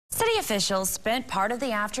City officials spent part of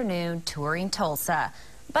the afternoon touring Tulsa,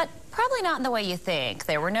 but probably not in the way you think.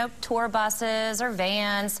 There were no tour buses or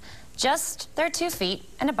vans, just their 2 feet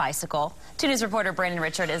and a bicycle. 2 News reporter Brandon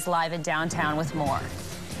Richard is live in downtown with more.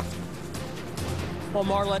 Well,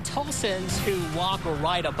 Marla, Tulsans who walk or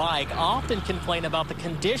ride a bike often complain about the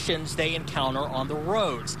conditions they encounter on the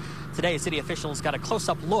roads. Today, city officials got a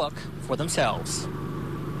close-up look for themselves.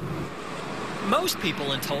 Most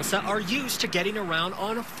people in Tulsa are used to getting around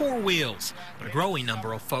on 4 wheels, but a growing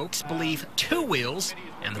number of folks believe 2 wheels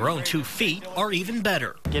and their own 2 feet are even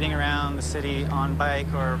better. Getting around the city on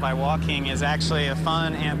bike or by walking is actually a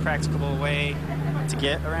fun and practicable way to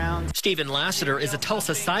get around. Stephen Lassiter is a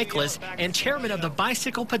Tulsa cyclist and chairman of the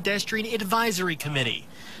Bicycle Pedestrian Advisory Committee.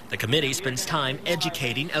 The committee spends time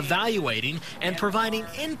educating, evaluating, and providing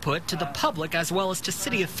input to the public as well as to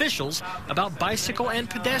city officials about bicycle and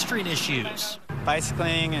pedestrian issues.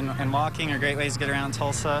 Bicycling and walking are great ways to get around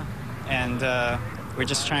Tulsa, and we're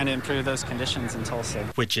just trying to improve those conditions in Tulsa.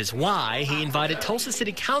 Which is why he invited Tulsa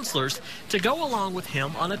City Councilors to go along with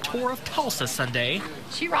him on a tour of Tulsa Sunday.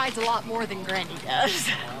 She rides a lot more than Granny does.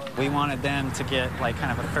 We wanted them to get like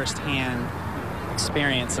kind of a first-hand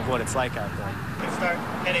experience of what it's like out there. We start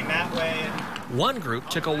heading that way. One group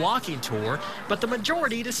took a walking tour, but the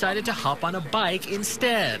majority decided to hop on a bike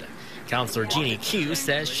instead. Councilor Jeannie Q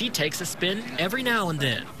says she takes a spin every now and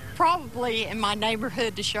then. Probably in my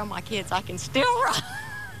neighborhood to show my kids I can still ride.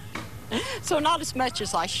 So not as much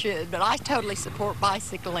as I should, but I totally support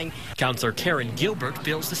bicycling. Councilor Karen Gilbert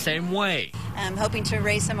feels the same way. I'm hoping to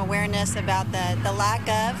raise some awareness about the lack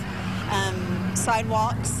of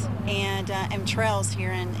sidewalks and trails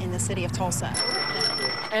here in the city of Tulsa.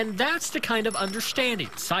 And that's the kind of understanding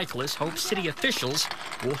cyclists hope city officials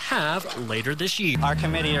will have later this year. Our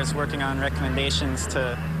committee is working on recommendations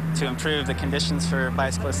to improve the conditions for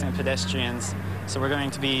bicyclists and pedestrians. So we're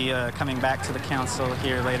going to be coming back to the council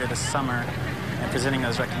here later this summer and presenting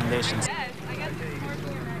those recommendations.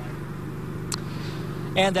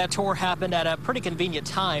 And that tour happened at a pretty convenient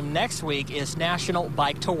time. Next week is National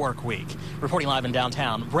Bike to Work Week. Reporting live in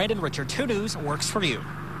downtown, Brandon Richard, 2 News works for you.